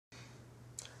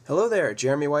Hello there,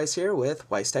 Jeremy Weiss here with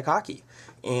Weiss Tech Hockey,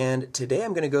 and today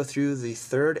I'm going to go through the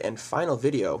third and final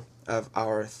video of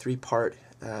our three-part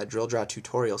DrillDraw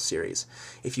tutorial series.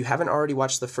 If you haven't already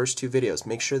watched the first two videos,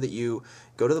 make sure that you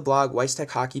go to the blog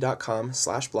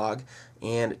weisstechhockey.com/blog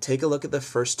and take a look at the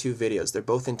first two videos. They're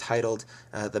both entitled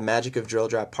The Magic of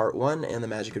DrillDraw Part 1 and The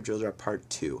Magic of DrillDraw Part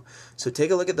 2. So take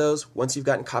a look at those. Once you've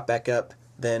gotten caught back up,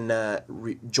 then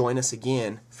join us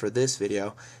again for this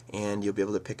video and you'll be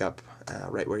able to pick up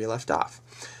right where you left off.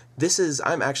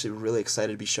 I'm actually really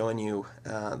excited to be showing you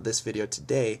this video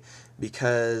today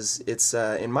because it's,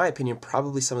 in my opinion,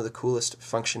 probably some of the coolest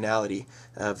functionality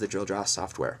of the DrillDraw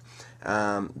software.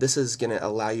 This is going to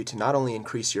allow you to not only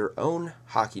increase your own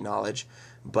hockey knowledge,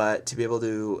 but to be able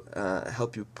to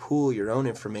help you pool your own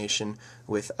information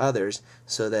with others,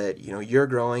 so that you're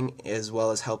growing as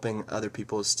well as helping other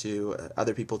people to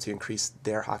increase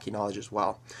their hockey knowledge as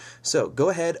well. So go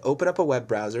ahead, open up a web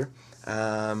browser,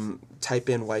 type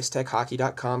in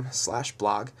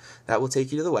weisstechhockey.com/blog. That will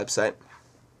take you to the website,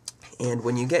 and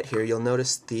when you get here, you'll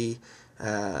notice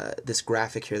this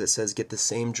graphic here that says "Get the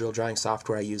same drill drawing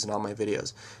software I use in all my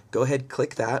videos." Go ahead,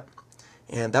 click that.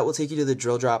 And that will take you to the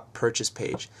DrillDraw purchase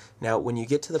page. Now, when you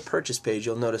get to the purchase page,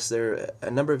 you'll notice there are a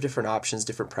number of different options,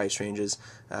 different price ranges,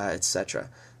 etc.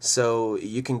 So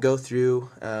you can go through.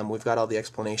 We've got all the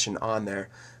explanation on there.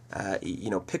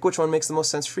 Pick which one makes the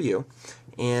most sense for you.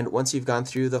 And once you've gone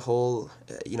through the whole,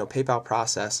 PayPal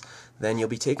process, then you'll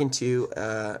be taken to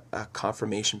a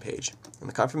confirmation page. And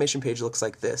the confirmation page looks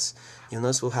like this. You'll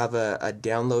notice we'll have a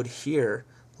download here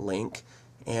link.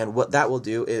 And what that will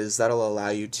do is that'll allow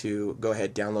you to go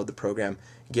ahead, download the program,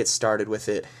 get started with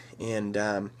it, and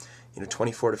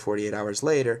 24 to 48 hours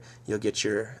later, you'll get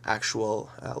your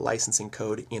actual licensing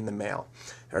code in the mail,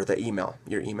 or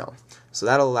your email. So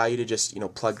that'll allow you to just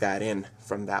plug that in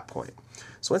from that point.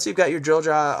 So once you've got your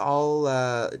DrillDraw all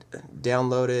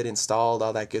downloaded, installed,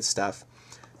 all that good stuff,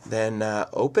 then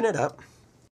open it up.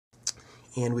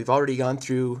 And we've already gone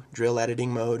through drill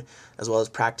editing mode as well as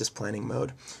practice planning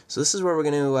mode. So this is where we're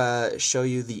going to show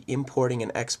you the importing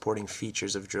and exporting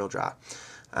features of DrillDraw.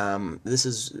 This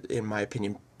is, in my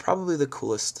opinion, probably the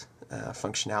coolest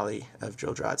functionality of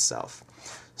DrillDraw itself.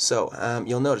 So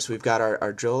you'll notice we've got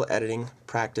our drill editing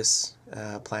practice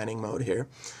planning mode here.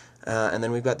 And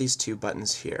then we've got these two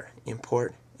buttons here,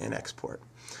 import and export.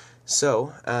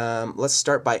 So let's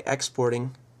start by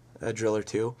exporting a drill or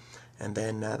two. And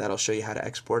then that'll show you how to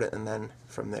export it, and then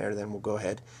from there we'll go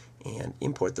ahead and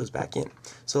import those back in.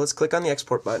 So let's click on the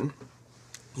export button.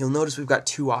 You'll notice we've got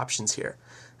two options here.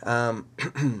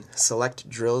 Select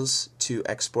drills to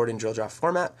export in DrillDraw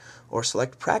format, or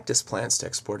select practice plans to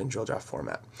export in DrillDraw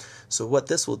format. So what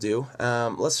this will do,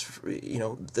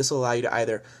 this will allow you to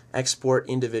either export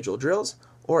individual drills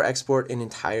or export an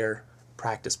entire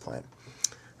practice plan.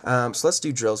 So let's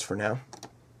do drills for now,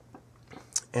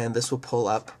 and this will pull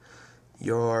up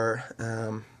your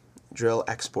drill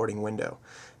exporting window.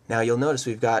 Now you'll notice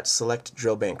we've got select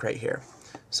drill bank right here.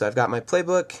 So I've got my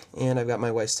playbook and I've got my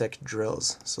Weiss Tech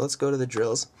drills. So let's go to the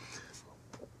drills,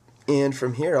 and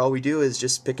from here all we do is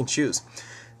just pick and choose.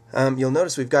 You'll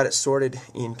notice we've got it sorted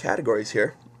in categories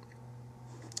here.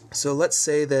 So let's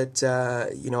say that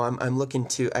I'm looking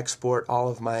to export all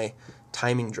of my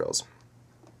timing drills.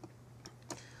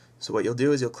 So what you'll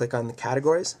do is you'll click on the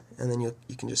categories, and then you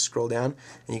can just scroll down,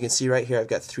 and you can see right here I've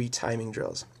got 3 timing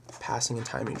drills, passing and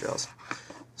timing drills.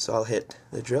 So I'll hit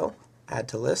the drill, add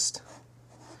to list,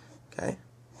 okay,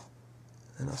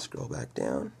 then I'll scroll back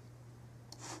down,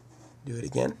 do it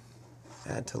again,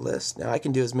 add to list. Now I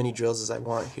can do as many drills as I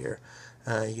want here.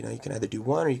 You can either do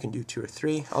 1 or you can do 2 or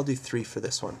 3. I'll do 3 for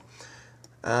this one.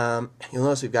 You'll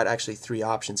notice we've got actually 3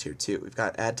 options here too. We've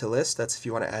got add to list, that's if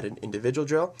you want to add an individual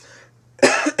drill.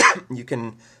 You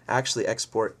can actually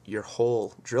export your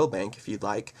whole drill bank if you'd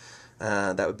like.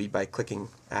 That would be by clicking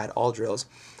add all drills.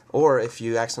 Or if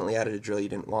you accidentally added a drill you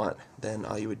didn't want, then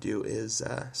all you would do is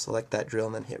select that drill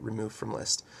and then hit remove from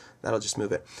list. That'll just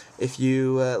move it. If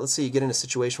you, let's say you get in a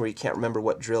situation where you can't remember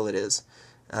what drill it is.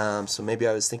 So maybe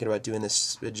I was thinking about doing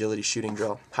this agility shooting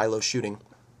drill, high-low shooting.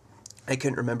 I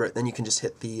couldn't remember it. Then you can just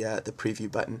hit the preview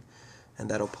button, and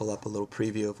that'll pull up a little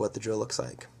preview of what the drill looks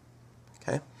like.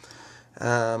 Okay.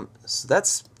 So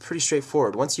that's pretty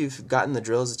straightforward. Once you've gotten the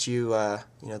drills that you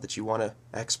want to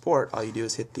export, all you do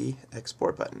is hit the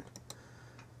export button.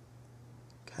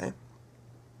 Okay.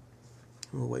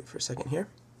 We'll wait for a second here.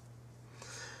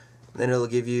 Then it'll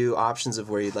give you options of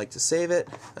where you'd like to save it.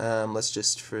 Let's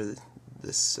just, for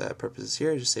this purposes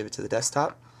here, just save it to the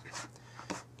desktop,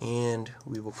 and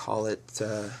we will call it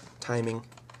timing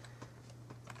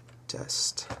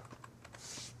test.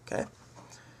 Okay.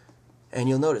 and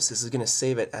you'll notice this is going to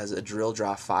save it as a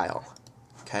DrillDraw file.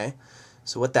 Okay,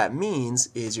 so what that means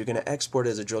is you're going to export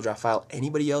it as a DrillDraw file.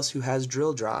 Anybody else who has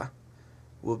DrillDraw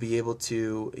will be able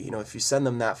to, if you send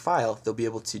them that file, they'll be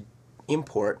able to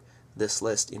import this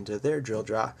list into their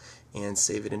DrillDraw and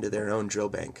save it into their own drill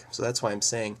bank. So that's why I'm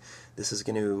saying this is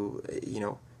going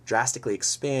to, drastically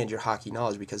expand your hockey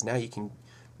knowledge, because now you can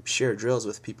share drills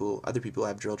with other people who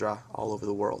have DrillDraw all over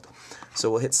the world. So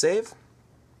we'll hit save,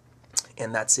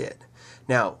 and that's it.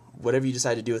 Now, whatever you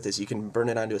decide to do with this, you can burn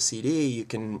it onto a CD, you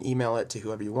can email it to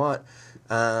whoever you want,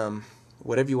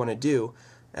 whatever you want to do.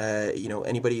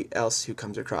 Anybody else who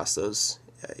comes across those,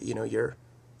 your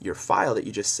file that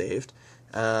you just saved,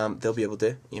 they'll be able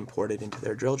to import it into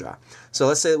their DrillDraw. So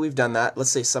let's say that we've done that.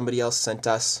 Let's say somebody else sent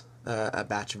us a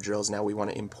batch of drills. Now we want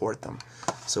to import them.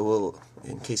 So we'll,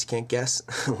 in case you can't guess,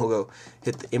 we'll go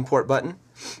hit the import button,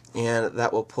 and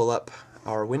that will pull up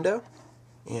our window.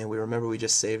 And we remember we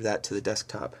just saved that to the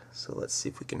desktop. So let's see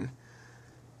if we can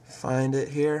find it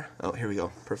here. Oh, here we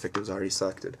go. Perfect. It was already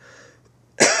selected.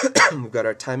 We've got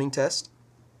our timing test.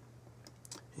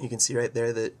 You can see right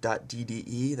there the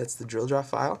 .dde, that's the DrillDraw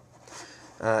file.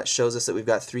 It shows us that we've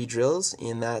got 3 drills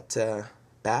in that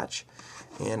batch,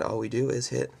 and all we do is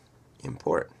hit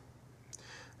import.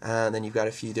 Then you've got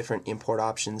a few different import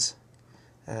options.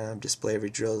 Display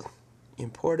every drill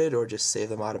imported, or just save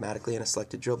them automatically in a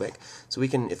selected drill bank. So we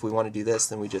can, if we want to do this,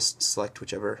 then we just select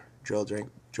whichever drill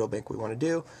bank we want to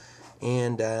do,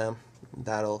 and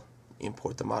that'll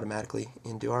import them automatically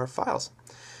into our files.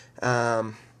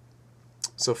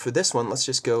 So for this one, let's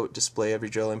just go display every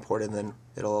drill imported, and then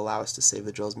it'll allow us to save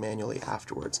the drills manually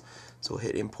afterwards. So we'll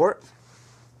hit import,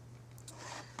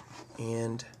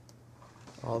 and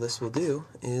all this will do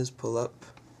is pull up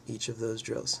each of those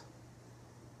drills.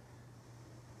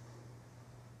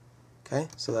 Okay,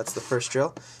 so that's the first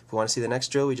drill. If we want to see the next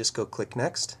drill, we just go click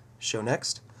next, show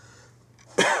next.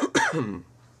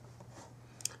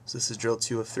 So this is drill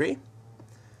 2 of 3.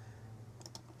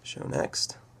 Show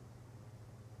next.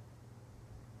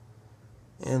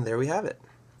 And there we have it.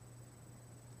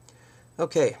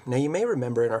 Okay, now you may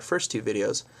remember in our first 2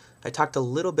 videos, I talked a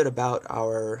little bit about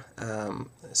our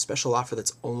special offer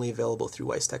that's only available through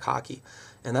Weisstech Hockey,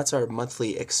 and that's our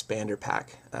monthly Expander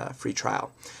Pack free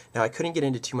trial. Now, I couldn't get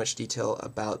into too much detail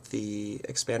about the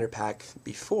Expander Pack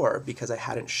before because I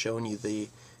hadn't shown you the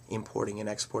importing and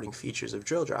exporting features of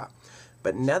DrillDraw.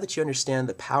 But now that you understand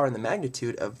the power and the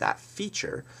magnitude of that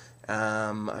feature,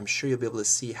 I'm sure you'll be able to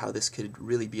see how this could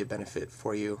really be a benefit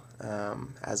for you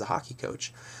as a hockey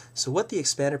coach. So what the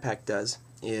Expander Pack does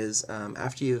is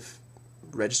after you've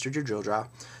registered your DrillDraw,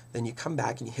 then you come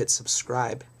back and you hit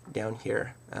subscribe down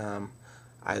here,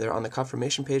 either on the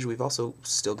confirmation page. We've also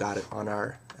still got it on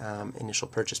our initial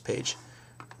purchase page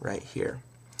right here.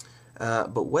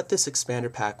 But what this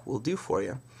Expander Pack will do for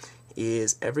you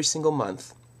is every single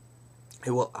month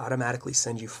it will automatically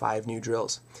send you 5 new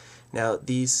drills. Now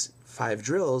these 5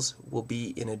 drills will be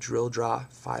in a DrillDraw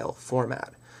file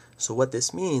format. So what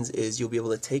this means is you'll be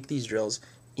able to take these drills,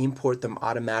 import them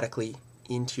automatically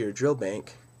into your drill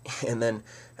bank, and then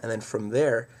from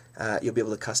there you'll be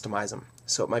able to customize them.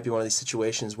 So it might be one of these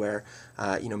situations where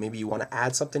maybe you want to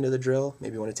add something to the drill,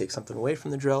 maybe you want to take something away from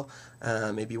the drill,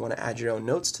 maybe you want to add your own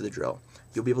notes to the drill.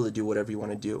 You'll be able to do whatever you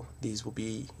want to do. These will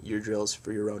be your drills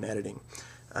for your own editing.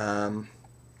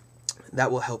 That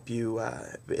will help you.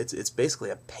 It's basically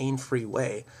a pain-free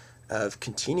way of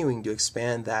continuing to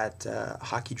expand that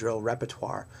hockey drill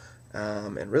repertoire.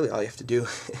 And really all you have to do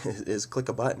is click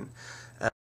a button.